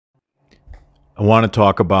I want to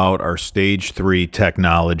talk about our stage 3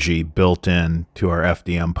 technology built in to our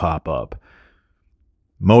FDM pop-up.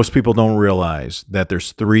 Most people don't realize that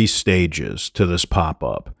there's 3 stages to this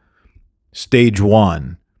pop-up. Stage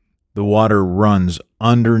 1, the water runs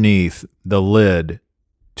underneath the lid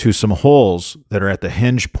to some holes that are at the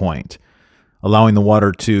hinge point, allowing the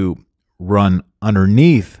water to run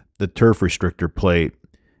underneath the turf restrictor plate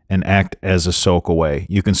and act as a soak away.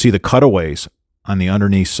 You can see the cutaways on the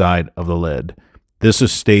underneath side of the lid. This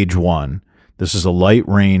is stage 1. This is a light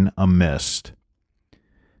rain, a mist.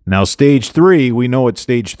 Now stage 3, we know what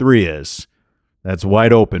stage 3 is. That's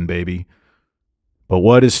wide open, baby. But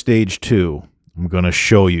what is stage 2? I'm going to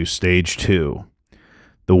show you stage 2.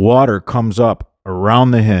 The water comes up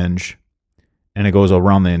around the hinge and it goes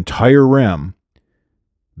around the entire rim.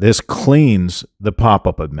 This cleans the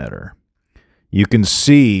pop-up emitter. You can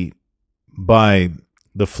see by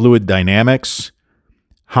the fluid dynamics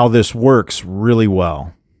how this works really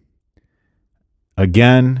well.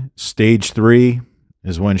 Again, stage 3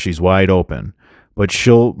 is when she's wide open, but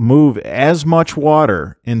she'll move as much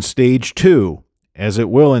water in stage 2 as it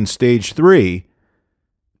will in stage 3.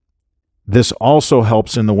 This also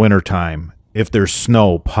helps in the wintertime if there's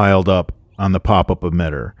snow piled up on the pop-up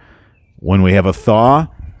emitter. When we have a thaw,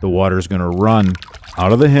 the water is going to run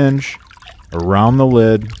out of the hinge, around the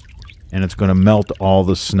lid, and it's going to melt all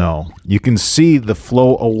the snow. You can see the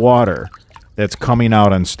flow of water that's coming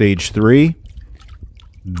out on stage 3.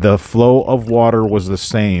 The flow of water was the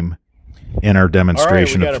same in our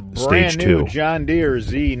demonstration of stage 2. We got a brand new John Deere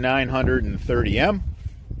Z930M.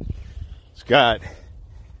 It's got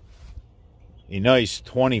a nice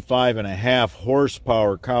 25.5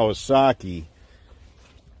 horsepower Kawasaki,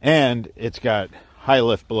 and it's got high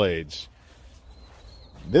lift blades.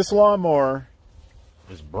 This lawnmower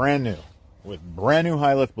is brand new with brand new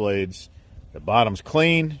high lift blades. The bottom's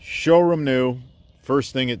clean, showroom new.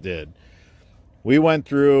 First thing it did, we went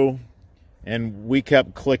through and we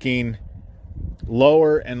kept clicking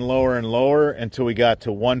lower and lower and lower until we got to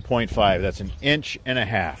 1.5. That's 1.5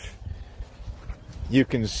 inches. You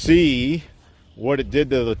can see what it did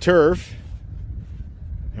to the turf,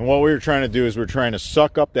 and what we were trying to do is we're trying to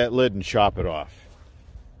suck up that lid and chop it off.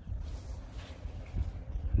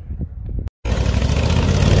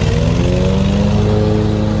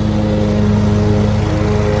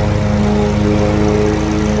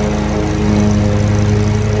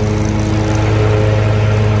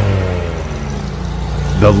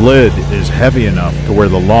 The lid is heavy enough to where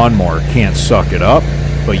the lawnmower can't suck it up,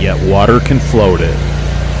 but yet water can float it.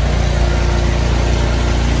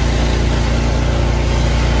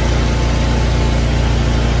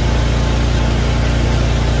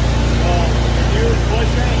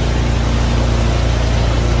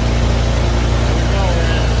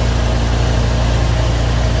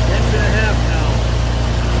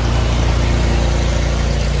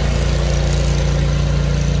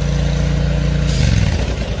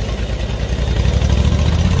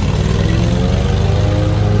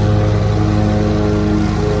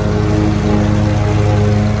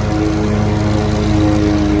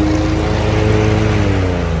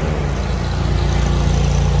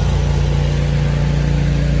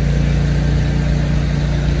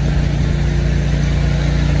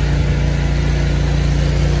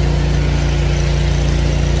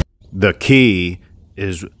 The key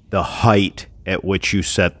is the height at which you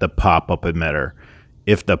set the pop-up emitter.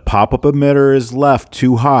 If the pop-up emitter is left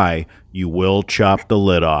too high, you will chop the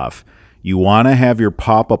lid off. You want to have your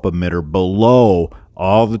pop-up emitter below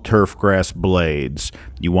all the turf grass blades.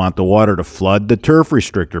 You want the water to flood the turf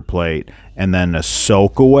restrictor plate and then to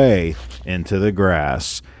soak away into the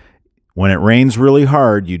grass. When it rains really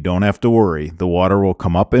hard, you don't have to worry. The water will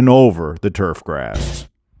come up and over the turf grass.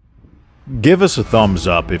 Give us a thumbs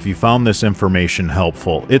up if you found this information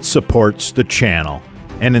helpful. It supports the channel.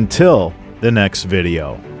 And until the next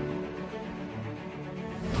video.